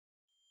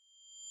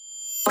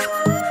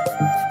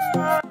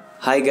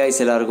Hi guys,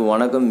 எல்லாருக்கும்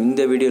வணக்கம்.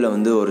 இந்த வீடியோல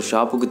வந்து ஒரு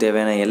ஷாப்புக்கு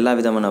தேவையான எல்லா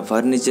விதமான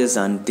ஃபர்னிச்சர்ஸ்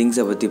அண்ட்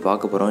திங்ஸை பற்றி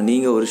பார்க்க போகிறோம்.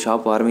 நீங்கள் ஒரு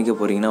ஷாப் ஆரம்பிக்க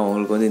போகிறீங்கன்னா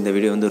உங்களுக்கு வந்து இந்த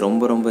வீடியோ வந்து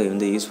ரொம்ப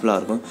யூஸ்ஃபுல்லாக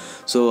இருக்கும்.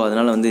 ஸோ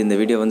அதனால் வந்து இந்த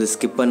வீடியோ வந்து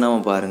ஸ்கிப்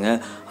பண்ணாமல் பாருங்கள்.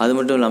 அது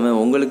மட்டும் இல்லாமல்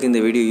உங்களுக்கு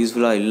இந்த வீடியோ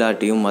யூஸ்ஃபுல்லாக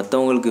இல்லாட்டியும்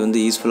மற்றவங்களுக்கு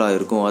வந்து யூஸ்ஃபுல்லாக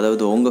இருக்கும்.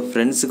 அதாவது உங்கள்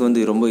ஃப்ரெண்ட்ஸுக்கு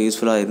வந்து ரொம்ப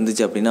யூஸ்ஃபுல்லாக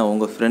இருந்துச்சு அப்படின்னா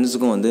உங்கள்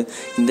ஃப்ரெண்ட்ஸுக்கும் வந்து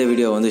இந்த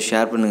வீடியோ வந்து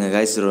ஷேர் பண்ணுங்கள்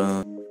guys.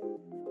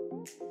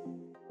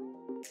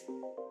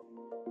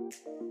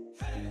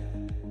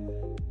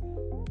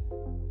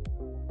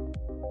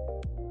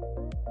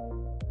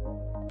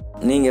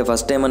 நீங்கள்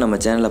ஃபஸ்ட் டைமாக நம்ம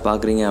சேனலை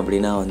பார்க்குறீங்க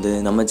அப்படின்னா வந்து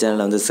நம்ம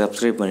சேனலை வந்து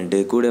சப்ஸ்கிரைப் பண்ணிவிட்டு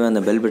கூடவே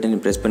அந்த பெல் பட்டனை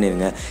ப்ரெஸ்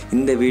பண்ணிடுங்க.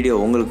 இந்த வீடியோ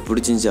உங்களுக்கு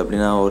பிடிச்சிருந்துச்சி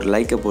அப்படின்னா ஒரு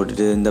லைக்கை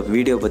போட்டுட்டு இந்த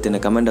வீடியோ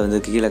பற்றின கமெண்ட்டை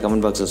வந்து கீழே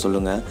கமெண்ட் பாக்ஸில்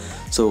சொல்லுங்கள்.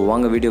 ஸோ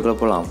வாங்க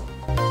வீடியோக்குள்ளே போகலாம்.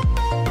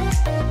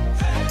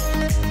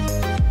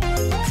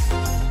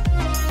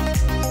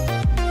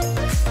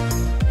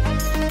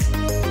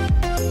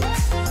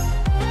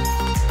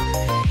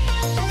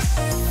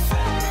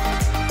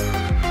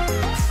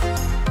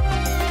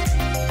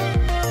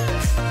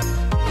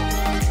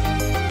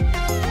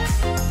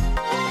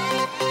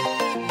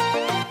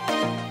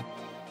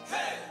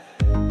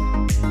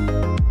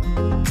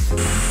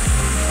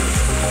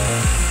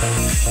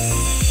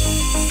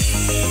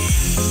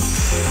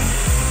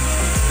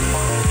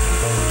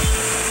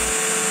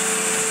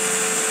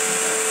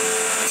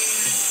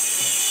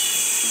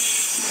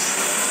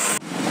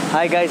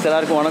 ஹாய் காய்ஸ்,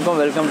 எல்லாருக்கும் வணக்கம்.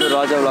 Welcome to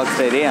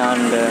ராஜாavlogsdiary.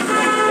 அண்ட்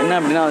என்ன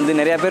அப்படின்னா வந்து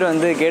நிறையா பேர்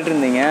வந்து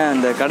கேட்டிருந்தீங்க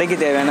இந்த கடைக்கு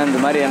தேவையான இந்த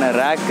மாதிரியான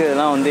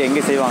ரேக்குலாம் வந்து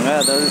எங்கே செய்வாங்க,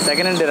 அதாவது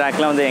செகண்ட் ஹேண்ட்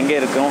ரேக்லாம் வந்து எங்கே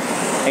இருக்கும்,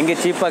 எங்கே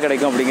சீப்பாக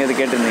கிடைக்கும் அப்படிங்கிறது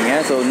கேட்டிருந்தீங்க.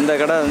 ஸோ இந்த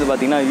கடை வந்து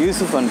பார்த்திங்கன்னா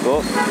யூசுஃப் அண்ட் கோ.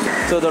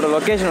 ஸோ இதோட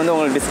லொக்கேஷன் வந்து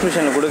உங்களுக்கு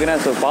டிஸ்கிரிப்ஷனில்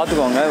கொடுக்குறேன். ஸோ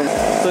பார்த்துக்கோங்க.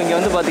 ஸோ இங்கே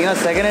வந்து பார்த்திங்கன்னா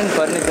செகண்ட் ஹேண்ட்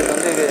ஃபர்னிச்சர்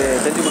வந்து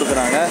செஞ்சு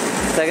கொடுக்குறாங்க.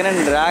 செகண்ட்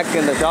ஹேண்ட் ரேக்,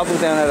 இந்த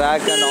ஷாப்புக்கு தேவையான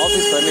rack and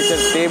office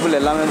furniture table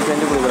எல்லாமே வந்து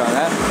செஞ்சு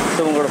கொடுக்குறாங்க.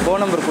 ஸோ உங்களோட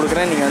ஃபோன் நம்பர்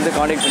கொடுக்குறேன், நீங்கள் வந்து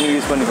காண்டாக்ட் பண்ணி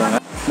யூஸ் பண்ணிக்கோங்க.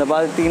 இந்த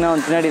பார்த்திங்கன்னா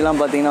பின்னாடிலாம்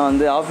பார்த்திங்கன்னா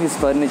வந்து ஆஃபீஸ்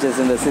ஃபர்னிச்சர்ஸ்,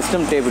 இந்த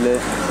சிஸ்டம் டேபிள்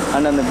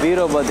அண்ட் அந்த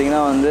பீரோ பார்த்திங்கன்னா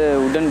வந்து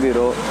wooden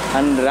bureau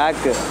and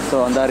rack. So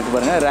அந்த இருக்குது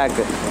பாருங்கள்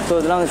ரேக்கு. ஸோ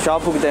இதெல்லாம் வந்து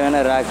ஷாப்புக்கு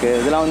தேவையான ரேக்கு.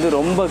 இதெல்லாம் வந்து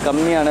ரொம்ப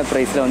கம்மியான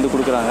ப்ரைஸில் வந்து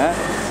கொடுக்குறாங்க.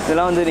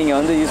 இதெல்லாம் வந்து நீங்கள்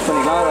வந்து யூஸ்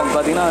பண்ணிக்கலாம்.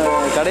 பார்த்திங்கன்னா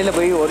கடையில்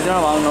போய்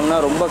ஒரிஜினல் வாங்கினோம்னா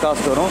ரொம்ப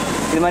காஸ்ட் வரும்.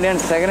 இது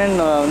மாதிரியான செகண்ட்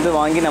ஹேண்ட் வந்து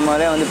வாங்கி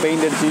நம்மளே வந்து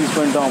பெயிண்ட் அடித்து யூஸ்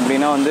பண்ணிட்டோம்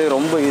அப்படின்னா வந்து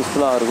ரொம்ப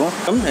யூஸ்ஃபுல்லாக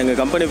இருக்கும்.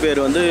 எங்கள் கம்பெனி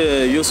பேர் வந்து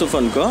யூசுஃப்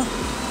அண்ட் கோ.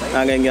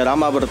 நாங்கள் இங்கே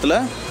ராமாபுரத்தில்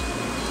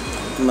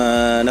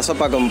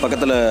நெசப்பாக்கம்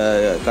பக்கத்தில்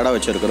கடை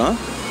வச்சுருக்குறோம்.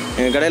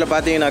 எங்கள் கடையில்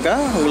பார்த்தீங்கன்னாக்கா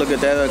உங்களுக்கு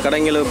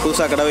கடைங்களுக்கு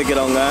புதுசாக கடை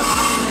வைக்கிறவங்க,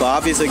 இப்போ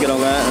ஆஃபீஸ்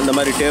வைக்கிறவங்க, இந்த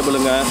மாதிரி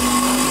டேபிளுங்க,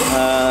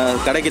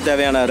 கடைக்கு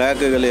தேவையான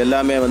ரேக்குகள்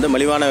எல்லாமே வந்து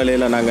மலிவான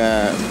விலையில்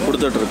நாங்கள்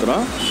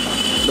கொடுத்துட்ருக்குறோம்.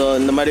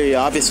 இந்த மாதிரி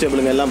ஆஃபீஸ்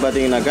டேபிளுங்க எல்லாம்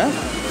பார்த்தீங்கன்னாக்கா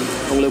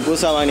உங்களுக்கு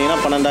புதுசாக வாங்கினீங்கன்னா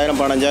 12,000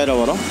 15,000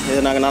 வரும்.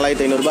 இது நாங்கள்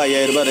 4,500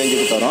 5,000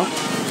 ரேஞ்சுக்கு தரோம்.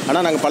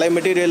 ஆனால் நாங்கள் பழைய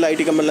மெட்டீரியல்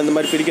ஐடி கம்பெனியில் இந்த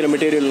மாதிரி பிரிக்கிற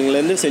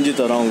மெட்டீரியல்லேருந்து செஞ்சு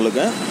தரோம்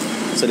உங்களுக்கு.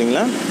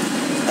 சரிங்களா?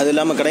 அது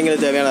இல்லாமல்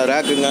கடைங்களுக்கு தேவையான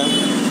ரேக்குங்க,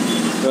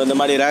 இந்த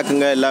மாதிரி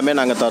ரேக்குங்க எல்லாமே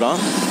நாங்கள் தரோம்.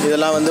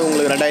 இதெல்லாம் வந்து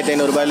உங்களுக்கு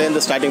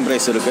 2,500 ஸ்டார்டிங்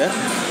ப்ரைஸ் இருக்குது.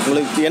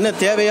 உங்களுக்கு என்ன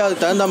தேவையோ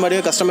அதுக்கு தகுந்த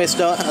மாதிரியே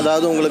கஸ்டமைஸ்டாக,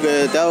 அதாவது உங்களுக்கு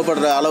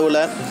தேவைப்படுற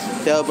அளவில்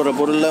தேவைப்படுற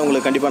பொருளில்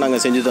உங்களுக்கு கண்டிப்பாக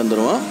நாங்கள் செஞ்சு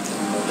தந்துடுவோம்.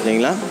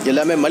 சரிங்களா?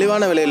 எல்லாமே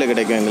மலிவான விலையில்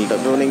கிடைக்கும் எங்கள்கிட்ட.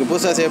 இப்போ நீங்கள்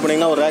புதுசாக சேவ்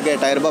பண்ணிங்கன்னா ஒரு ரேக்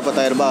 8,000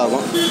 10,000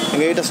 ஆகும்.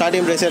 எங்கள்கிட்ட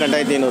ஸ்டார்டிங் ப்ரைஸே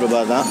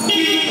 2,500 தான்.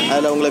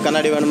 அதில் உங்களுக்கு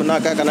கண்ணாடி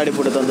வேணும்னாக்கா கண்ணாடி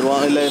போட்டு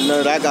தந்துடுவோம். இல்லை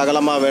இன்னும் ரேக்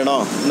அகலமாக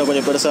வேணும், இன்னும்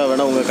கொஞ்சம் பெருசாக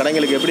வேணும், உங்கள்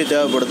கடைங்களுக்கு எப்படி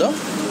தேவைப்படுதோ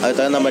அதுக்கு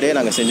தகுந்த மாதிரியே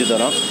நாங்கள் செஞ்சு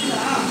தரோம்.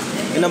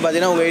 இன்னும்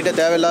பார்த்தீங்கன்னா உங்கள்கிட்ட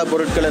தேவையில்லாத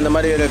பொருட்கள், இந்த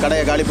மாதிரி ஒரு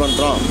கடையை காலி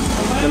பண்ணுறோம்,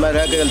 இந்த மாதிரி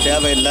ரேக்குகள்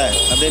தேவையில்லை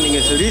அப்படின்னு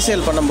நீங்கள்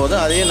ரீசேல் பண்ணும்போது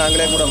அதையே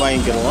நாங்களே கூட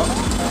வாங்கிக்கிடுவோம்.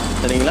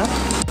 சரிங்களா?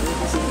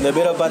 இந்த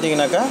பீரோ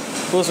பார்த்தீங்கன்னாக்கா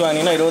புதுசு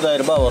வாங்கினீங்கன்னா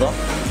 20,000 வரும்.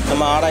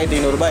 நம்ம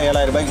 6,500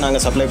 7,000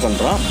 நாங்கள் சப்ளை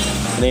பண்ணுறோம்.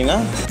 சரிங்களா?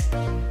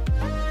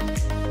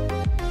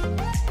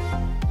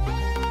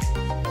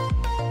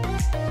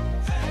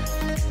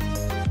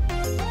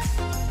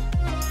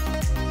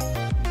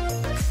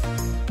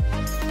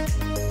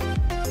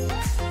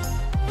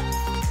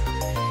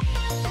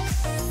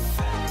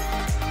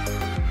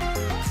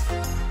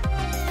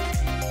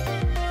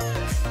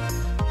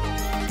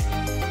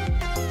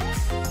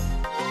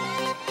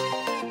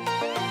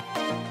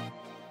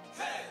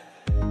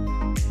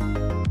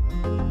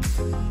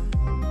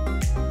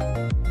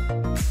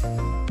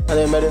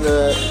 அதேமாதிரி இந்த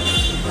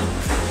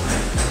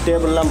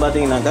டேபிள்லாம்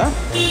பார்த்தீங்கன்னாக்கா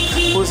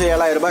புதுசு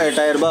 7,000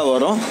 8,000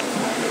 வரும்.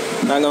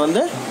 நாங்கள்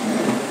வந்து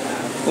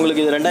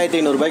உங்களுக்கு இது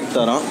 2,500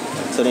 தரோம்.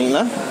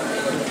 சரிங்களா?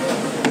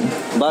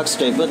 பாக்ஸ்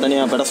டைப்பு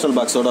தனியாக பெடஸ்டல்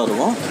பாக்ஸோடு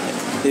இருக்கும்.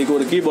 இதுக்கு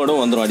ஒரு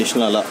கீபோர்டும் வந்துடும்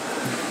அடிஷ்னலாக.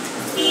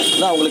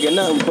 அதான்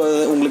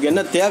உங்களுக்கு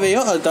என்ன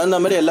தேவையோ அதுக்கு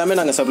தகுந்த மாதிரி எல்லாமே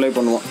நாங்கள் சப்ளை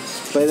பண்ணுவோம்.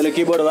 இப்போ இதில்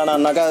கீபோர்டு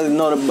வேணாம்னாக்கா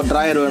இன்னொரு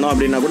ட்ராயர் வேணும்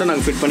அப்படின்னா கூட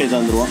நாங்கள் ஃபிட் பண்ணி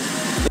தந்துடுவோம்.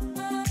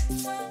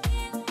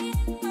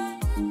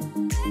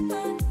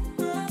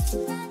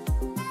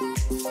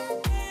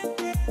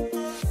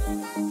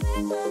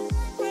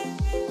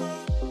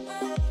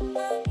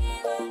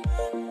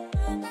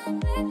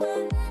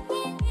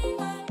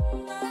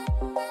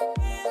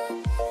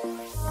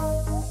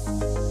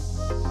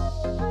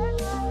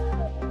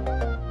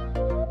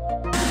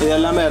 இது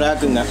எல்லாமே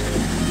ரேக்குங்க.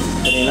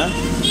 சரிங்களா.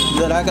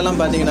 இந்த ரேக்கெல்லாம்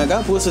பார்த்தீங்கன்னாக்கா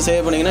புதுசு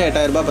சேவ் பண்ணிங்கன்னா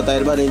 8000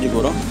 10,000 ரேஞ்சுக்கு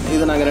வரும்.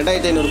 இது நாங்கள்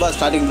 2500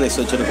 ஸ்டார்டிங் ப்ரைஸ்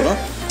வச்சுருக்கிறோம்.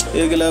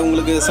 இதுல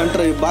உங்களுக்கு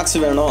சென்டர் பாக்ஸ்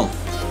வேணும்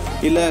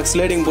இல்லை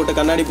ஸ்லைடிங் போட்டு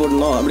கண்ணாடி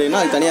போடணும்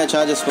அப்படின்னா அது தனியாக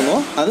சார்ஜஸ்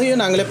பண்ணுவோம்.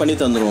 அதையும் நாங்களே பண்ணி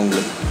தந்துடுவோம்.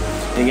 உங்களுக்கு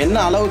நீங்கள் என்ன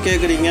அளவு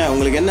கேட்குறீங்க,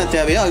 உங்களுக்கு என்ன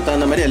தேவையோ அதுக்கு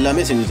தகுந்த மாதிரி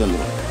எல்லாமே செஞ்சு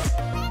தந்துடுவோம்.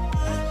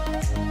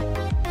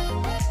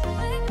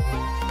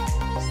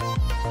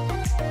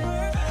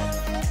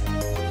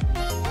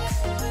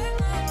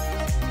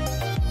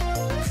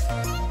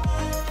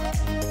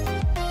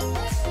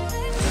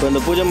 இப்போ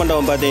இந்த பூஜை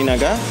மண்டபம்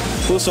பார்த்தீங்கன்னாக்கா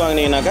புதுசு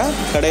வாங்கினீங்கன்னாக்கா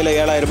கடையில்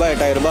 7000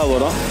 8000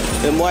 வரும்.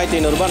 இது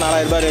 3500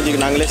 4000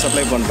 ரேஞ்சுக்கு நாங்களே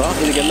சப்ளை பண்ணுறோம்.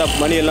 இதுக்கு எல்லா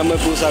மணி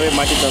எல்லாமே புதுசாகவே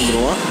மாட்டி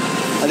தந்துடுவோம்.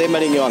 அதே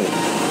மாதிரி இங்கே வாங்க.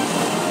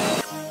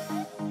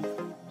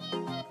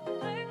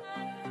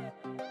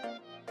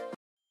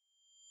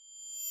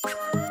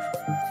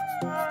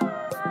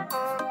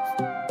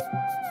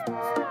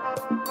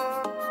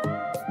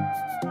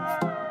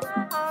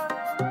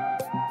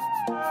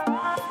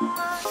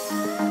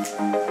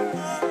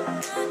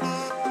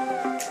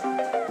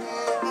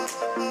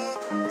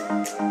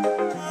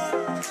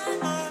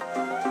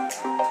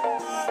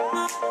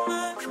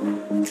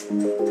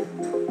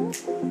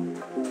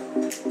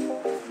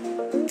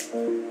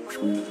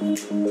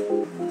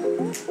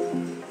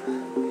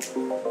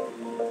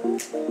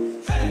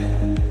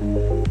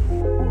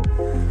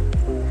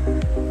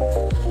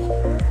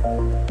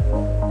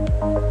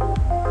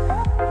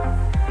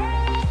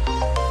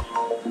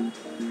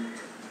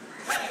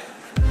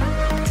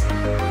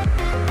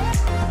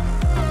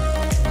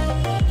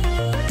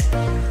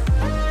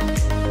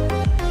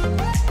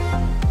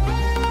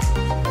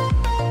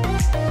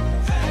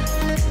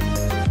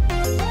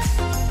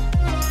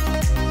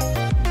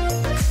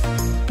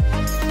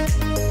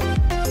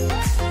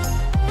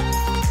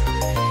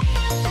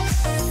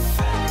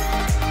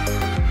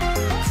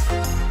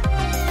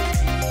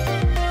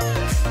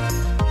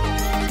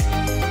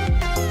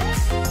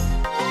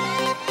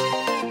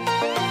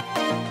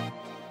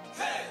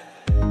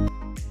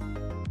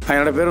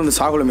 என்னோடய பேர் வந்து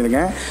சாகுலமிதுங்க.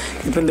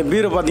 இப்போ இந்த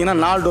பீரோ பார்த்தீங்கன்னா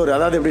 4 டோர்,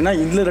 அதாவது எப்படின்னா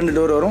இதில் 2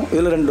 டோர் வரும்,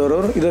 இதில் 2 டோர்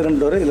வரும், இதில் 2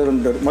 டோர், இதில்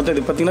 2 டோர். மொத்தம்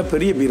இது பார்த்தீங்கன்னா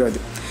பெரிய பீரோ. அது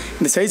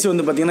இந்த சைஸ்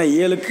வந்து பார்த்தீங்கன்னா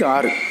 7க்கு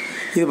 6.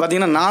 இது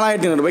பார்த்தீங்கன்னா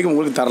 4500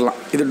 உங்களுக்கு தரலாம்.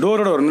 இது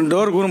டோரோட வரும்.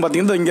 டோருக்கு வரும்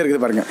பார்த்தீங்கன்னா இங்கே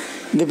இருக்குது பாருங்கள்.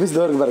 இந்த பீஸ்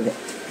டோருக்கு பாருங்கள்,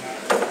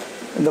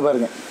 இந்த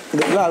பாருங்கள்,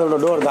 இதுக்குள்ள அதோட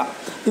டோர் தான்.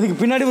 இதுக்கு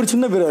பின்னாடி ஒரு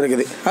சின்ன பீரோ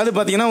இருக்குது. அது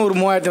பார்த்தீங்கன்னா ஒரு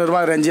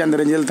 3500 ரேஞ்சு, அந்த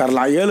ரேஞ்சில்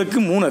தரலாம். 7க்கு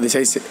 3 அது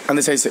சைஸு,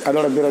 அந்த சைஸு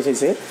அதோட பீரோ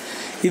சைஸு.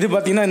 இது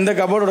பார்த்தீங்கன்னா இந்த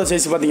கபோர்டோட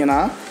சைஸ்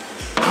பார்த்தீங்கன்னா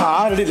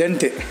 6 அடி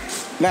லென்த்து,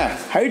 என்ன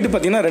ஹைட்டு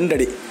பார்த்தீங்கன்னா 2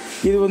 அடி.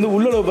 இது வந்து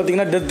உள்ளளவு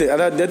பார்த்தீங்கன்னா டெத்து,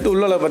 அதாவது டெத்து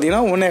உள்ளளவு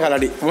பார்த்தீங்கன்னா 1.25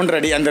 அடி 1.5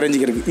 அடி அந்த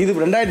ரேஞ்சுக்கு இருக்குது. இது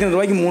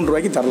 2500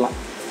 3 தரலாம்.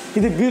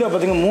 இது பீரோ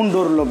பார்த்தீங்கன்னா 3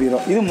 டோர் உள்ள பீரோ.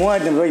 இது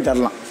 3500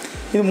 தரலாம்.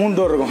 இது 3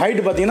 டோர் இருக்கும்.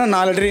 ஹைட்டு பார்த்தீங்கன்னா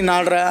 4 அடி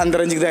 4.5 அந்த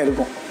ரேஞ்சுக்கு தான்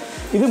இருக்கும்.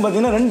 இது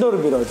பார்த்தீங்கன்னா 2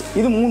 டோர் பீரோ.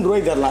 இது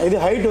 3 தரலாம். இது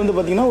ஹைட்டு வந்து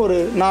பார்த்தீங்கன்னா ஒரு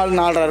 4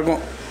 4.5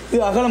 இருக்கும்.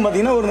 இது அகலம்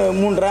பார்த்தீங்கன்னா ஒரு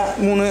 3.5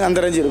 3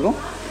 அந்த ரேஞ்சு இருக்கும்.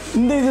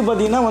 இந்த இது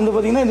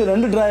பார்த்தீங்கன்னா இது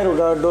 2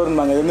 ட்ராயர்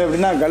டோர்னுவாங்க. இது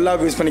எப்படின்னா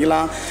கல்லாவுக்கு யூஸ்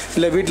பண்ணிக்கலாம்,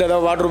 இல்லை வீட்டில்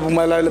ஏதாவது வாட்டர் ப்ரூஃப்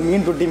மேலே இல்லை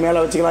மீன் தொட்டி மேலே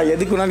வச்சுக்கலாம்,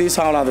 எதுக்கு வேணாலும் யூஸ்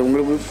ஆகலாம். அது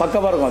உங்களுக்கு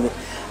பக்கமாக இருக்கும்.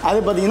 அது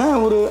பார்த்தீங்கன்னா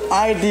ஒரு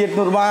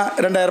 1800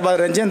 2000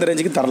 ரேஞ்சு அந்த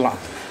ரேஞ்சுக்கு தரலாம்.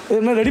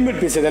 இது மாதிரி ரெடிமேட்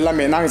பீஸ். இது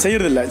எல்லாமே நாங்கள்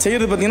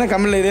செய்கிறது பார்த்தீங்கன்னா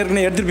கம்பெனியில் இது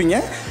ஏற்கனவே எடுத்துருப்பீங்க.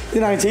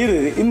 இது நாங்கள்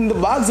செய்கிறது. இந்த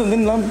பாக்ஸ்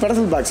வந்து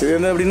பெடசல் பாக்ஸ். இது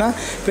வந்து எப்படின்னா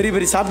பெரிய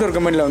பெரிய சாஃப்ட்வேர்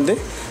கம்பெனியில் வந்து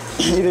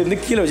இது வந்து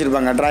கீழே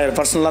வச்சுருப்பாங்க. ட்ராயர்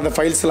பர்சனலாக அந்த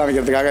ஃபைல்ஸ்லாம்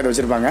வைக்கிறதுக்காக இதை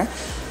வச்சுருப்பாங்க.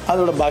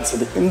 அதோட பாக்ஸ்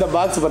இது. இந்த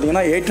பாக்ஸ்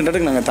பார்த்தீங்கன்னா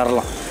 800க்கு நாங்கள்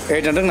தரலாம்.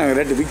 800க்கு நாங்கள்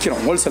ரேட்டு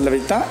விற்கிறோம். ஹோல்சேலில்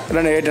விற்றா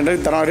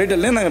 800க்கு தரோம்.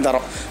 ரீட்டெயிலே நாங்கள்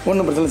தரோம்.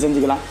 ஒன்றும் பிரச்சனை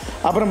செஞ்சுக்கலாம்.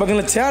 அப்புறம்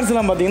பார்த்தீங்கன்னா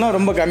சேர்ஸ்லாம் பார்த்தீங்கன்னா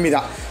ரொம்ப கம்மி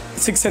தான்.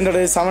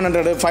 600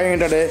 700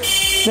 500.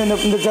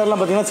 இந்த சேர்லாம்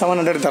பார்த்தீங்கன்னா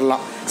 700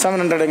 தரலாம்.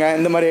 700ங்க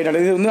இந்த மாதிரி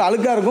 800. இது வந்து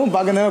அழுக்காக இருக்கும்,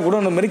 பார்க்க கூட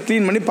இந்த மாதிரி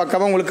க்ளீன் பண்ணி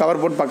பக்காவாக உங்களுக்கு கவர்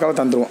போட்டு பக்காவாக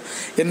தந்துடுவோம்.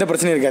 எந்த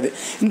பிரச்சனையும் இருக்காது.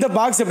 இந்த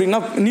பாக்ஸ் எப்படின்னா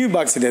நியூ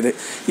பாக்ஸ்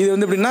இது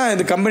வந்து எப்படின்னா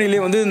இது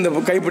கம்பெனிலேயே வந்து இந்த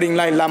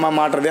கைப்பிடிங்கலாம் இல்லாமல்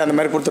மாட்டுறது அந்த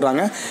மாதிரி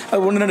கொடுத்துட்றாங்க. அது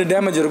 1-2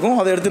 டேமேஜ் இருக்கும்.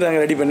 அதை எடுத்து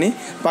நாங்கள் ரெடி பண்ணி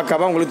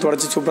பக்காவாக உங்களுக்கு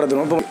தொடச்சி சூப்பராக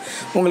தருவோம். இப்போ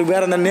உங்களுக்கு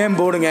வேறு அந்த நேம்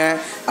போர்டுங்க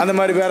அந்த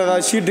மாதிரி வேறு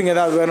ஏதாவது ஷீட்டுங்க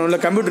ஏதாவது வேணும்,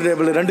 இல்லை கம்ப்யூட்டர்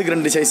டேபிள் 2க்கு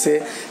 2 சைஸு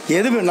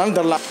எது வேணாலும்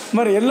தரலாம். இது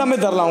மாதிரி எல்லாமே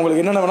தரலாம்.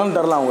 உங்களுக்கு என்னென்ன வேணாலும்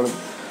தரலாம்.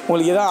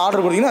 உங்களுக்கு எதாவது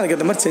ஆர்டர் கொடுத்தீங்கன்னா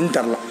அதுக்கேற்ற மாதிரி செஞ்சு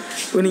தரலாம்.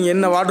 இப்போ நீங்கள்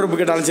என்ன வாட்ரூப்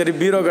கேட்டாலும் சரி,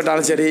 பீரோ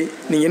கேட்டாலும் சரி,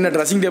 நீங்கள் என்ன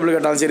ட்ரெஸ்ஸிங் டேபிள்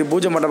கேட்டாலும் சரி,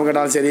 பூஜை மண்டபம்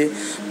கேட்டாலும் சரி,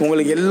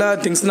 உங்களுக்கு எல்லா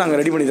திங்ஸும் நாங்கள்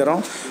ரெடி பண்ணி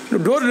தரோம்.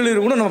 டோர்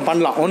டெலிவரி கூட நம்ம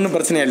பண்ணலாம், ஒன்றும்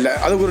பிரச்சனை இல்லை.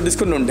 அதுக்கு ஒரு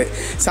டிஸ்கவுண்ட் உண்டு.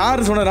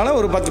 சார் சொன்னதுனால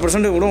ஒரு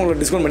 10% கூட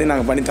உங்களுக்கு டிஸ்கவுண்ட் பண்ணி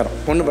நாங்கள் பண்ணித்தரோம்.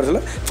 ஒன்றும் பிரச்சனை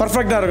இல்லை.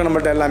 பர்ஃபெக்டாக இருக்கும்.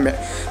 நம்மகிட்ட எல்லாமே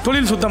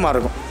தொழில் சுத்தமாக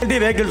இருக்கும்.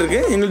 எங்கள்கிட்ட வெஹிக்கிள்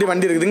இருக்குது, எங்கள்கிட்ட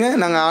வண்டி இருக்குதுங்க.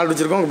 நாங்கள் ஆள்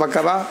வச்சுருக்கோம்.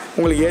 பக்காவாக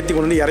உங்களுக்கு ஏற்றி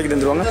கொண்டு வந்து இறக்கி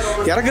தந்துடுவாங்க.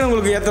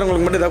 இறக்குறவங்களுக்கு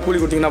ஏற்றுறவங்களுக்கு மட்டும் ஏதாவது கூலி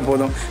கொடுத்தீங்கன்னா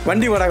போதும்.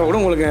 வண்டி வாடகை கூட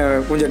உங்களுக்கு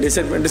கொஞ்சம்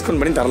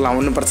டிஸ்கவுண்ட் பண்ணி தரலாம்.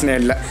 ஒன்றும் பிரச்சனை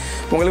இல்லை.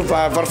 உங்களுக்கு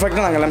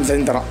பர்ஃபெக்டாக நாங்கள் எல்லாம்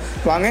செஞ்சு தரோம்.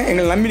 வாங்க,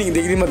 எங்களை நம்பி நீங்கள்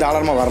தைரியமாக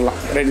தாராளமாக வரலாம்.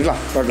 ரைட்டுங்களா?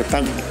 Okay,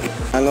 thank you.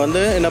 நாங்கள்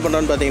வந்து என்ன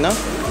பண்ணுறோன்னு பார்த்தீங்கன்னா,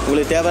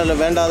 உங்களுக்கு தேவையில்ல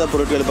வேண்டாத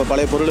பொருட்கள், இப்போ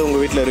பழைய பொருள்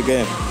உங்கள் வீட்டில்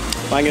இருக்குது,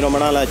 வாங்கி ரொம்ப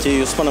நாள் ஆச்சு,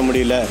 யூஸ் பண்ண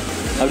முடியல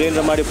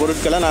அப்படின்ற மாதிரி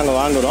பொருட்களை நாங்கள்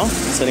வாங்குகிறோம்.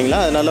 சரிங்களா?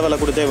 அது நல்ல விலை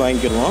கொடுத்தே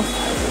வாங்கிக்கிடுவோம்.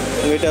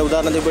 எங்கள்கிட்ட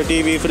உதாரணத்துக்கு இப்போ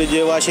டிவி,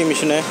 ஃப்ரிட்ஜு, வாஷிங்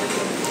மிஷினு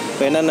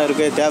இப்போ என்னென்ன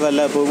இருக்குது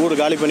தேவையில்லை, இப்போ வீடு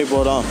காலி பண்ணி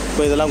போகிறோம்,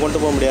 இப்போ இதெல்லாம் கொண்டு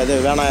போக முடியாது,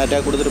 வேணாம்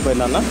யார்ட்டையா கொடுத்துட்டு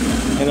போயிடலான்னா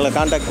எங்களை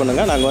காண்டாக்ட்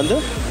பண்ணுங்கள். நாங்கள் வந்து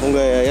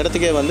உங்கள்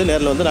இடத்துக்கே வந்து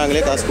நேரில் வந்து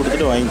நாங்களே காசு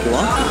கொடுத்துட்டு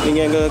வாங்கிக்குவோம்.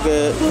 நீங்கள் எங்களுக்கு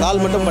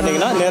கால் மட்டும்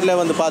பண்ணிங்கன்னா நேரில்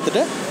வந்து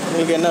பார்த்துட்டு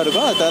உங்களுக்கு என்ன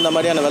இருக்கோ அதுக்கு தகுந்த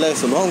மாதிரியான விலையை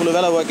சொல்லுவோம். உங்களுக்கு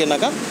விலை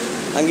ஓகேனாக்கா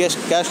அங்கேயே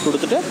கேஷ்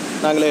கொடுத்துட்டு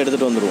நாங்களே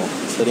எடுத்துகிட்டு வந்துடுவோம்.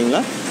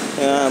 சரிங்களா?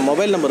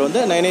 மொபைல் நம்பர்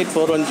வந்து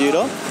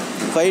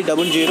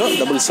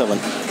 9841050077.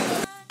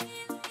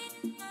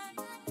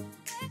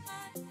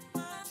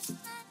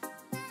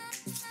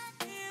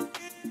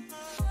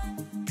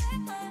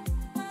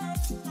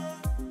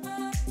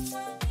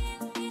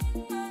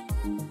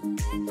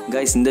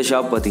 கைஸ், இந்த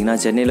ஷாப் பார்த்திங்கன்னா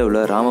சென்னையில் உள்ள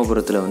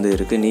ராமபுரத்தில் வந்து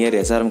இருக்குது. நியர்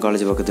எஸ்ஆர்எம்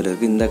காலேஜ் பக்கத்தில்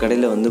இருக்குது. இந்த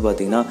கடையில் வந்து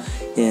பார்த்திங்கன்னா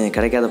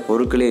கிடைக்காத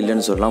பொருட்களே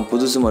இல்லைன்னு சொல்லலாம்.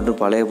 புதுசு மற்றும்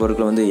பழைய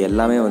பொருட்கள் வந்து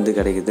எல்லாமே வந்து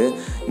கிடைக்குது.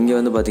 இங்கே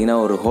வந்து பார்த்திங்கன்னா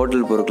ஒரு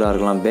ஹோட்டல் பொருட்களாக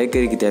இருக்கலாம்,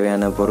 பேக்கரிக்கு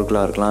தேவையான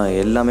பொருட்களாக இருக்கலாம்,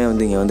 எல்லாமே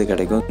வந்து இங்கே வந்து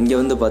கிடைக்கும். இங்கே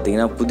வந்து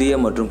பார்த்திங்கன்னா புதிய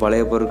மற்றும்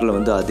பழைய பொருட்கள்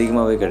வந்து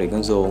அதிகமாகவே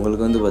கிடைக்கும். ஸோ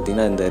உங்களுக்கு வந்து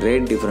பார்த்திங்கன்னா இந்த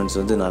ரேட் டிஃப்ரென்ஸ்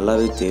வந்து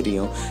நல்லாவே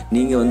தெரியும்.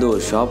 நீங்கள் வந்து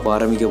ஒரு ஷாப்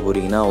ஆரம்பிக்க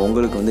போகிறீங்கன்னா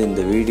உங்களுக்கு வந்து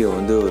இந்த வீடியோ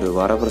வந்து ஒரு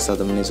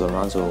வரப்பிரசாதம்னே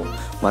சொல்லலாம். ஸோ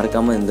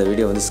மறக்காமல் இந்த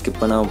வீடியோ வந்து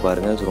ஸ்கிப் பண்ணாமல்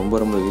பாருங்கள். ரொம்ப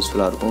ரொம்ப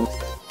யூஸ்ஃபுல்லாக இருக்கும்.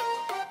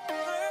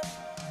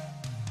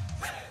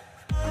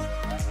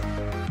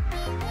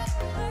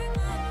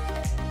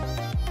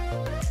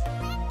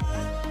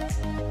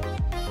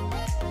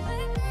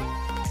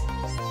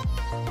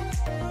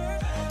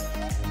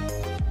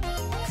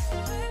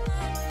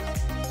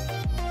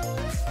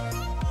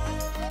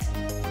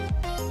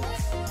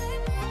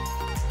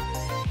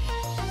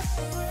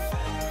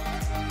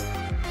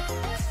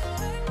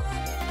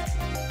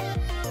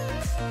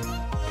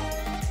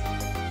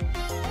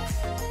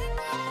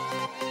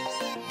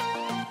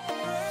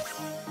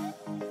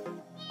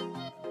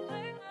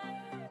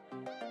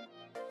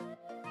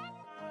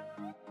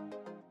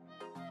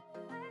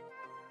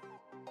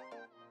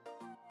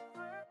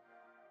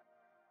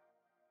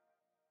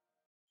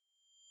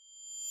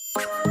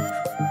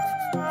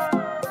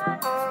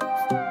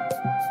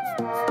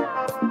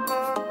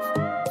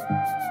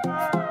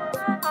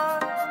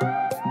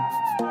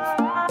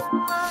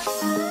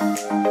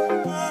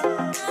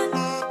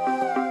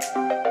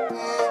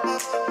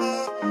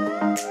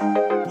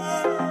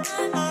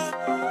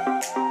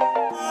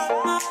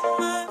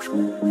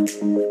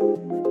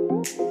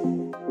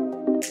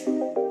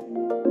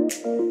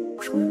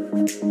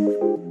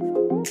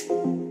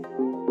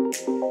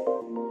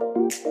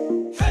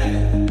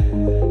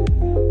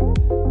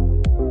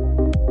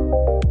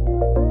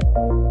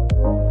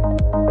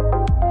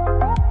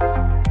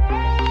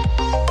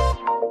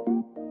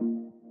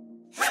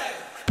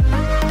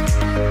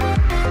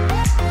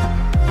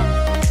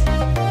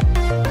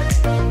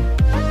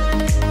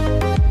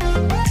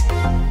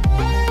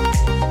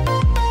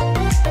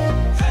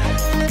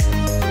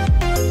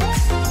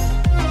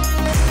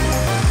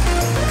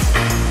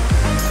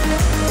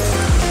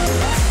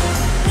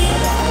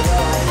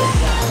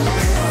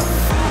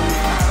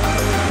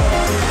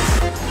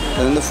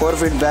 அது வந்து 4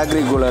 feet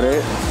bakery cooler.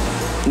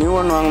 New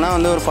one வாங்கினா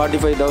வந்து ஒரு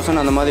 45,000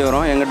 அந்த மாதிரி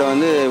வரும். எங்கிட்ட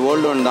வந்து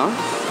ஓல்டு ஒன் தான்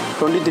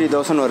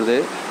 23,000 வருது.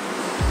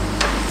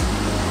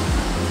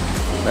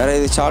 வேறு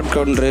இது ஷார்ட்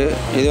கவுண்ட்ரு,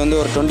 இது வந்து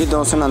ஒரு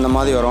 20,000 அந்த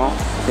மாதிரி வரும்.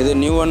 இது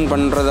நியூ ஒன்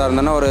பண்ணுறதா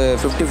இருந்தோன்னா ஒரு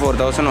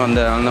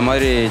 54,000 அந்த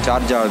மாதிரி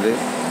சார்ஜ் ஆகுது.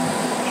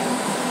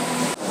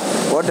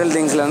 ஹோட்டல்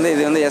திங்ஸில் வந்து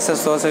இது வந்து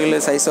எஸ்எஸ் தோசைகள்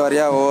சைஸ்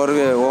வாரியாக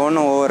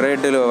ஒவ்வொன்றும் ஒவ்வொரு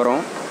ரேட்டில்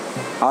வரும்.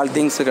 ஆல்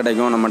திங்ஸ்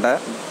கிடைக்கும் நம்மகிட்ட.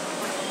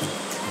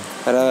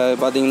 வேறு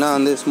பார்த்திங்கன்னா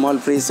வந்து ஸ்மால்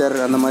ஃப்ரீசர்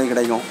அந்த மாதிரி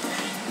கிடைக்கும்.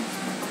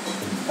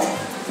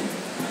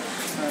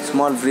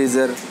 ஸ்மால்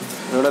ஃப்ரீசர்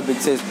இதோட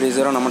பிக் சைஸ்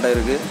ஃப்ரீசரும் நம்மகிட்ட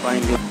இருக்குது,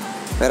 வாங்கிக்கலாம்.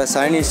 வேறு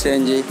சைனீஸ்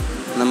ரேஞ்சு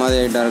இந்த மாதிரி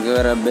ஐட்டம் இருக்குது.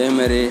 வேறு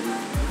பேமரி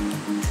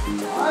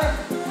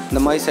இந்த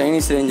மாதிரி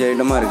சைனீஸ் ரேஞ்ச்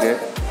ஐட்டமாக இருக்குது.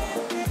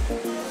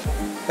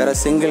 வேறு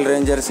சிங்கிள்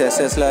ரேஞ்சர்ஸ்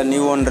எஸ்எஸில்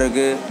நியூ ஒன்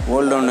இருக்குது,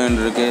 ஓல்டு ஒன்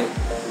இருக்குது.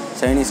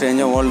 சைனீஸ்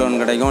ரேஞ்சும் ஓல்டு ஒன்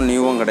கிடைக்கும்,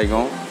 நியூவும்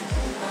கிடைக்கும்.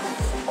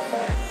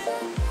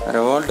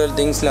 வேறு ஹோட்டல்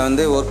திங்ஸில்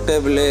வந்து ஒர்க்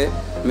டேபிள்,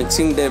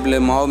 மிக்சிங் டேபிள்,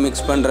 மாவு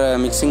மிக்ஸ் பண்ணுற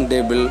மிக்சிங்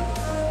டேபிள்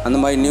அந்த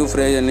மாதிரி நியூ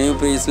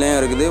பீஸ்லேயும்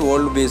இருக்குது,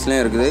 ஓல்டு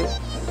பீஸ்லேயும் இருக்குது.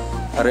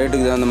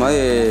 ரேட்டுக்கு தகுந்த மாதிரி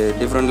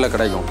டிஃப்ரெண்ட்டில்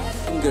கிடைக்கும்.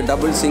 இங்கே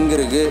டபுள் சிங்க்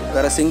இருக்குது.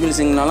 வேறு சிங்கிள்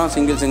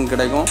சிங்க்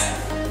கிடைக்கும்.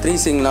 3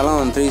 சிங்க்னாலும்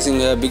 3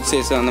 சிங்க் பிக்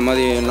சைஸ் அந்த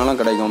மாதிரினாலும்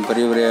கிடைக்கும்.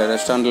 பெரிய பெரிய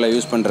ரெஸ்டாரண்ட்டில்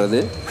யூஸ் பண்ணுறது.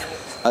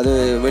 அது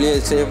வெளியே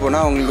செய்ய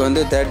போனால் உங்களுக்கு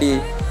வந்து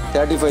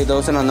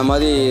 35,000 அந்த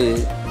மாதிரி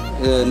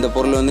இந்த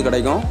பொருள் வந்து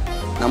கிடைக்கும்.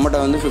 நம்மகிட்ட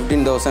வந்து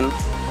 15,000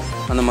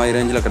 அந்த மாதிரி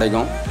ரேஞ்சில்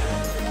கிடைக்கும்.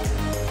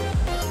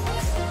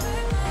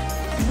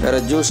 வேறு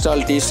ஜூஸ்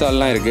ஸ்டால், டீ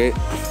ஸ்டால்லாம் இருக்குது.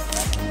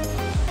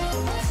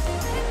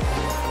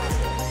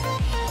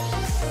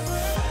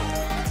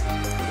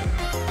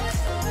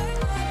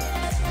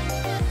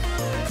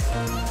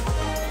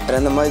 வேறு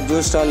இந்த மாதிரி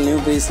ஜூஸ் ஸ்டால் நியூ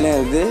பீஸ்லேயும்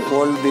இருக்குது,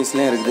 ஓல்டு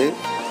பீஸ்லேயும் இருக்குது.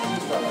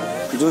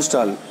 ஜூஸ்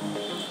ஸ்டால்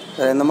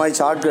வேறு இந்த மாதிரி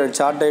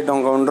சார்ட்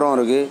ஐட்டம் கவுண்டரும்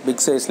இருக்குது.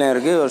 பிக் சைஸ்லேயும்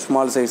இருக்குது, ஒரு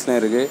ஸ்மால்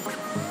சைஸ்லேயும் இருக்குது.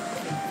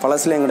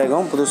 பழசுலேயும்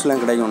கிடைக்கும்,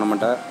 புதுசுலேயும் கிடைக்கும்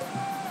நம்மகிட்ட.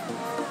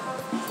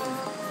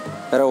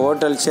 வேறு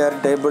ஹோட்டல் சேர்,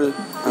 டேபிள்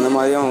அந்த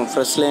மாதிரியும்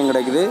ஃப்ரெஷ்லேயும்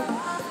கிடைக்குது,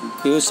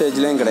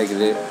 யூசேஜ்லேயும்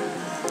கிடைக்குது.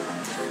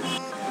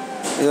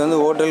 இது வந்து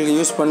ஹோட்டலுக்கு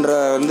யூஸ் பண்ணுற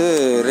வந்து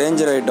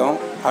ரேஞ்சர் ஐட்டம்,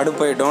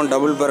 அடுப்பு ஐட்டம்,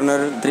 டபுள்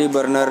பர்னர், 3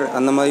 பர்னர்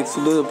அந்த மாதிரி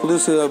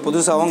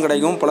புதுசாகவும்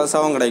கிடைக்கும்,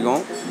 பழசாகவும்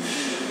கிடைக்கும்.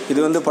 இது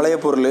வந்து பழைய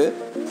பொருள்.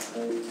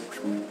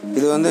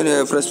 இது வந்து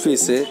ஃப்ரெஷ்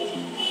பீஸு.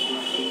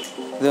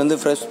 இது வந்து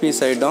ஃப்ரெஷ்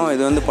பீஸ் ஐட்டம்.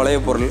 இது வந்து பழைய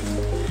பொருள்.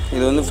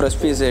 இது வந்து ஃப்ரெஷ்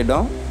பீஸ்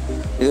ஐட்டம்.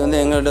 இது வந்து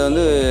எங்கள்கிட்ட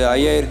வந்து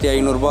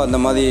 5500 அந்த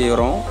மாதிரி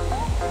வரும்.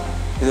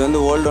 இது வந்து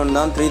ஓல்டு ஒன்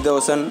தான்,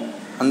 3000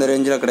 அந்த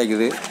ரேஞ்சில்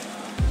கிடைக்குது.